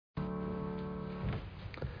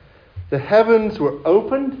The heavens were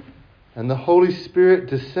opened, and the Holy Spirit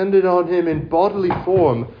descended on him in bodily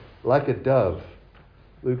form like a dove.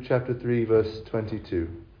 Luke chapter 3, verse 22.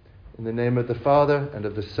 In the name of the Father, and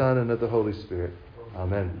of the Son, and of the Holy Spirit.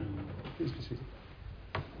 Amen. Please be seated.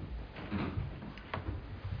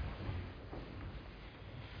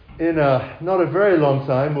 In not a very long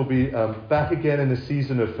time, we'll be back again in the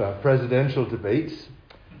season of presidential debates.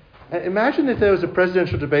 Imagine if there was a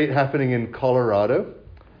presidential debate happening in Colorado,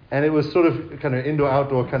 and it was sort of kind of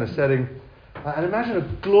indoor-outdoor kind of setting. And imagine a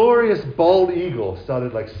glorious bald eagle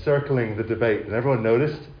started like circling the debate, and everyone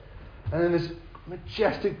noticed. And then this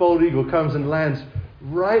majestic bald eagle comes and lands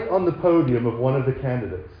right on the podium of one of the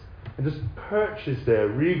candidates, and just perches there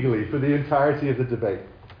regally for the entirety of the debate.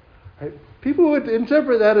 Right? People would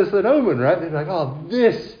interpret that as an omen, right? They'd be like, oh,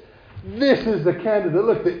 this is the candidate.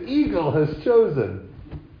 Look, the eagle has chosen.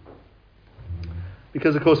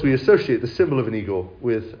 Because, of course, we associate the symbol of an eagle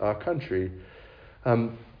with our country.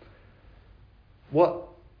 What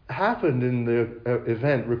happened in the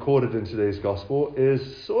event recorded in today's gospel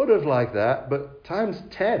is sort of like that, but times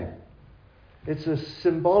 10. It's a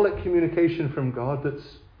symbolic communication from God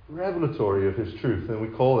that's revelatory of his truth, and we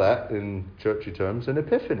call that, in churchy terms, an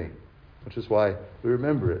epiphany, which is why we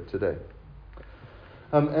remember it today.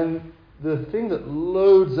 And the thing that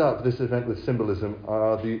loads up this event with symbolism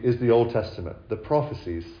is the Old Testament, the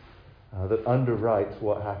prophecies that underwrite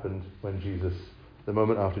what happened when the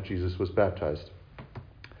moment after Jesus was baptized.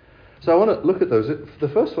 So I want to look at those. The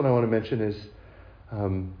first one I want to mention is,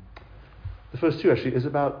 the first two actually, is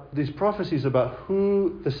about these prophecies about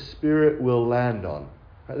who the Spirit will land on.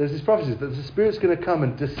 Right? There's these prophecies that the Spirit's going to come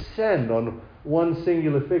and descend on one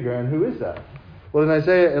singular figure, and who is that? Well, in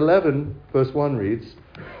Isaiah 11, verse 1 reads,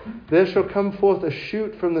 "There shall come forth a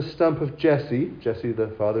shoot from the stump of Jesse," Jesse the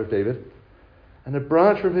father of David, "and a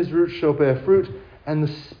branch from his roots shall bear fruit, and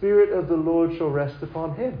the Spirit of the Lord shall rest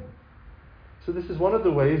upon him." So this is one of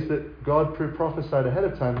the ways that God prophesied ahead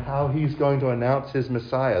of time how he's going to announce his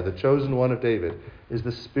Messiah, the chosen one of David, is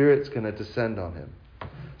the Spirit's going to descend on him.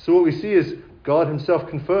 So what we see is God himself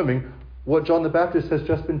confirming what John the Baptist has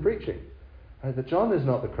just been preaching. Right, that John is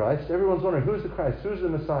not the Christ. Everyone's wondering, who's the Christ? Who's the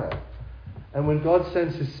Messiah? And when God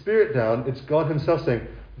sends his Spirit down, it's God himself saying,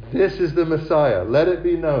 this is the Messiah. Let it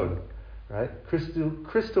be known. Right?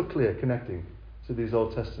 Crystal clear connecting to these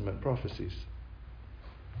Old Testament prophecies.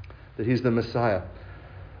 That he's the Messiah.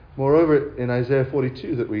 Moreover, in Isaiah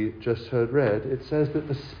 42 that we just heard read, it says that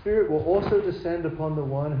the Spirit will also descend upon the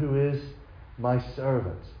one who is my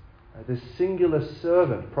servant. Right? This singular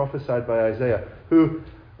servant prophesied by Isaiah, who,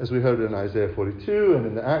 as we heard in Isaiah 42 and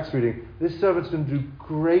in the Acts reading, this servant's going to do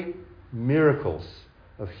great miracles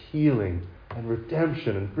of healing and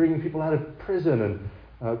redemption and bringing people out of prison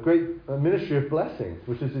and great ministry of blessing,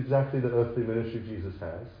 which is exactly the earthly ministry Jesus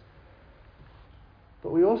has.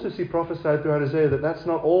 But we also see prophesied throughout Isaiah that that's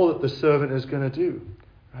not all that the servant is going to do.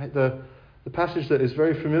 Right? The passage that is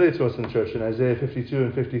very familiar to us in church in Isaiah 52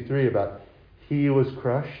 and 53 about he was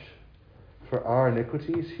crushed for our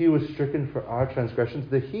iniquities, he was stricken for our transgressions.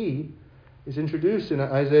 The he is introduced in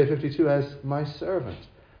Isaiah 52 as my servant.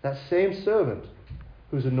 That same servant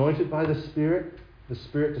who's anointed by the Spirit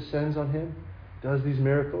descends on him, does these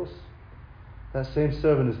miracles. That same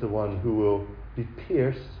servant is the one who will be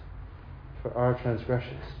pierced for our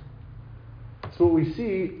transgressions. So what we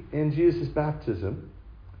see in Jesus' baptism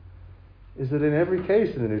is that in every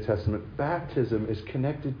case in the New Testament, baptism is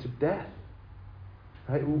connected to death.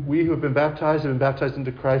 Right? We who have been baptized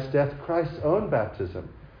into Christ's death. Christ's own baptism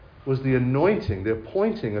was the anointing, the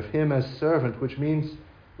appointing of him as servant, which means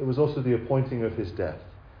it was also the appointing of his death.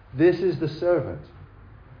 This is the servant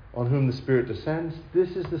on whom the Spirit descends.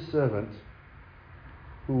 This is the servant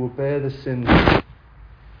who will bear the sins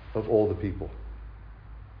of all the people.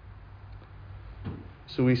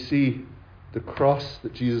 So we see the cross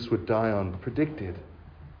that Jesus would die on predicted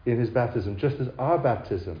in his baptism, just as our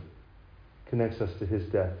baptism connects us to his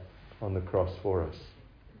death on the cross for us.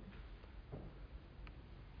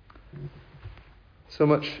 So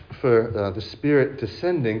much for the Spirit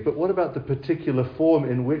descending, but what about the particular form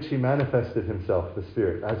in which he manifested himself, the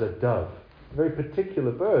Spirit, as a dove? A very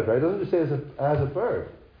particular bird, right? It doesn't just say as a bird.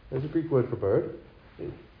 There's a Greek word for bird.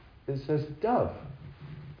 It says dove.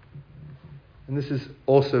 And this is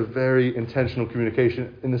also very intentional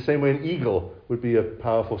communication. In the same way an eagle would be a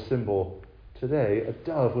powerful symbol today, a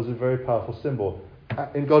dove was a very powerful symbol.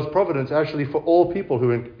 In God's providence, actually, for all people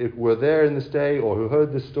who were there in this day or who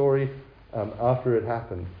heard this story after it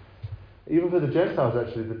happened. Even for the Gentiles,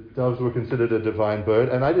 actually, the doves were considered a divine bird.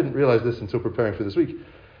 And I didn't realize this until preparing for this week.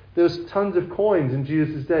 There's tons of coins in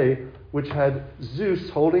Jesus' day which had Zeus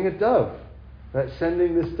holding a dove. right?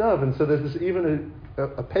 Sending this dove. And so there's this, even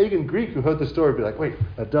a pagan Greek who heard the story would be like, wait,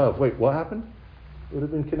 a dove, wait, what happened? It would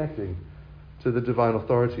have been connecting to the divine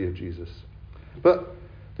authority of Jesus. But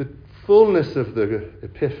the fullness of the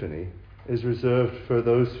Epiphany is reserved for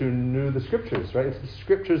those who knew the Scriptures, right? It's the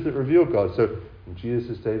Scriptures that reveal God. So in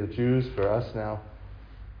Jesus' day, the Jews, for us now,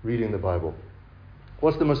 reading the Bible.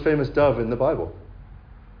 What's the most famous dove in the Bible?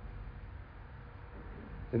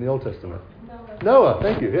 In the Old Testament? Noah,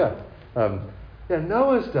 thank you, yeah.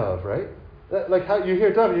 Noah's dove, right? Like how you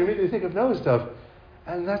hear dove, you immediately think of Noah's dove.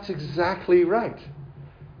 And that's exactly right.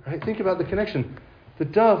 Right? Think about the connection. The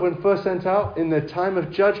dove, when first sent out in the time of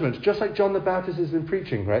judgment, just like John the Baptist has been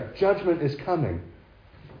preaching, right? Judgment is coming.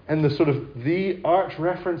 And the arch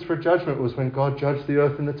reference for judgment was when God judged the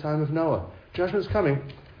earth in the time of Noah. Judgment's coming.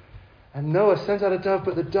 And Noah sends out a dove,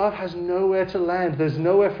 but the dove has nowhere to land. There's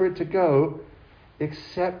nowhere for it to go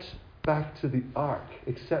except back to the ark.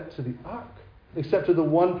 Except to the ark. Except to the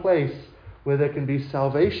one place where there can be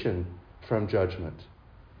salvation from judgment.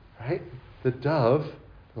 Right? The dove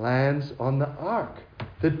lands on the ark.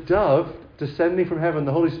 The dove, descending from heaven,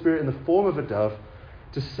 the Holy Spirit in the form of a dove,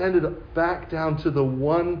 descended back down to the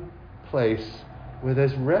one place where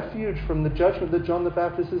there's refuge from the judgment that John the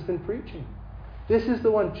Baptist has been preaching. This is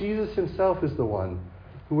the one, Jesus himself is the one,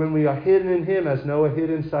 who when we are hidden in him as Noah hid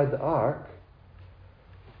inside the ark,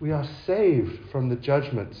 we are saved from the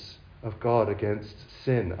judgments of God against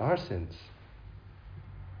sin, our sins.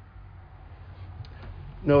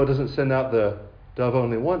 Noah doesn't send out the dove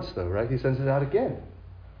only once, though, right? He sends it out again.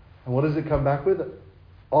 And what does it come back with?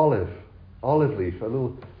 Olive leaf, a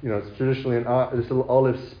little, it's traditionally this little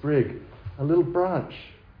olive sprig, a little branch.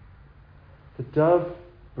 The dove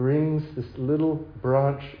brings this little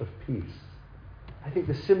branch of peace. I think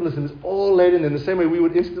the symbolism is all laid in the same way we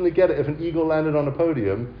would instantly get it if an eagle landed on a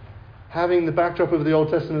podium, having the backdrop of the Old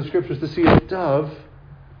Testament scriptures to see a dove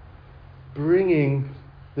bringing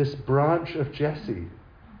this branch of Jesse,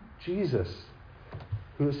 Jesus,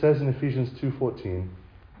 who it says in Ephesians 2:14,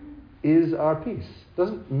 is our peace.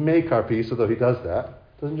 Doesn't make our peace, although he does that.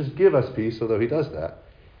 Doesn't just give us peace, although he does that.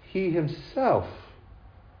 He himself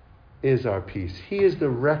is our peace. He is the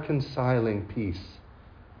reconciling peace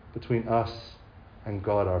between us and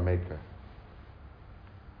God our Maker.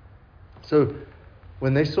 So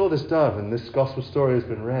when they saw this dove, and this gospel story has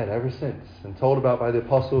been read ever since and told about by the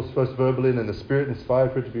apostles, first verbally, and then the Spirit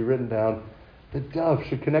inspired for it to be written down, the dove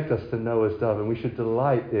should connect us to Noah's dove, and we should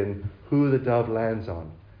delight in who the dove lands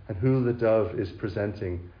on and who the dove is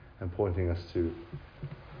presenting and pointing us to.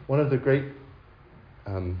 One of the great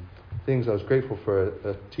things I was grateful for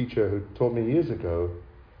a teacher who taught me years ago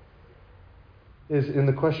is in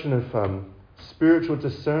the question of spiritual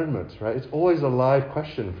discernment, right? It's always a live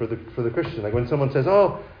question for the Christian. Like when someone says,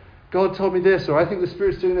 oh, God told me this, or I think the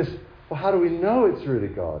Spirit's doing this. Well, how do we know it's really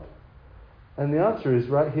God? And the answer is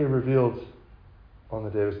right here revealed on the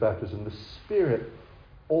day of his baptism. The Spirit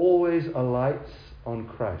always alights on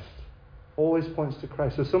Christ. Always points to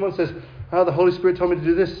Christ. So if someone says, the Holy Spirit told me to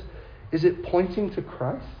do this, is it pointing to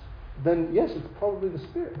Christ? Then yes, it's probably the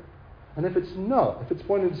Spirit. And if it's not, if it's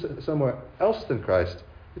pointing to somewhere else than Christ,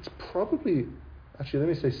 it's probably, actually let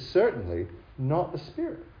me say certainly, not the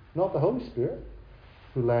Spirit, not the Holy Spirit,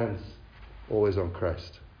 who lands always on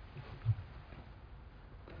Christ.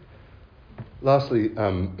 Lastly,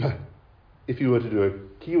 if you were to do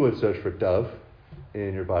a keyword search for dove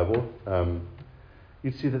in your Bible,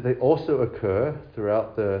 you'd see that they also occur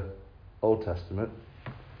throughout the Old Testament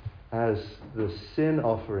as the sin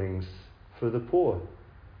offerings for the poor.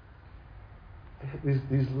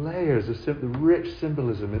 These layers of the rich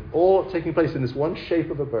symbolism, it all taking place in this one shape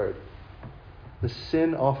of a bird. The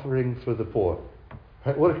sin offering for the poor.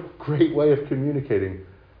 Right? What a great way of communicating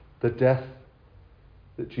the death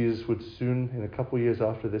that Jesus would soon, in a couple of years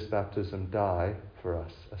after this baptism, die for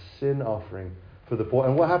us. A sin offering for the poor.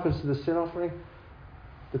 And what happens to the sin offering?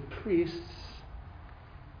 The priests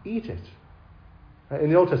eat it. Right? In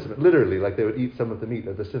the Old Testament, literally, like they would eat some of the meat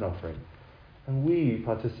of the sin offering. And we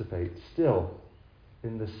participate still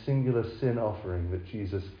in the singular sin offering that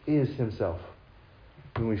Jesus is himself.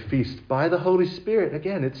 When we feast by the Holy Spirit,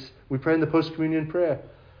 again, we pray in the post-communion prayer,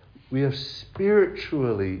 we have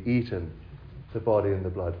spiritually eaten the body and the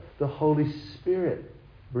blood. The Holy Spirit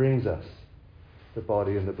brings us the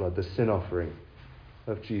body and the blood, the sin offering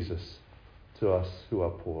of Jesus to us who are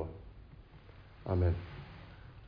poor. Amen.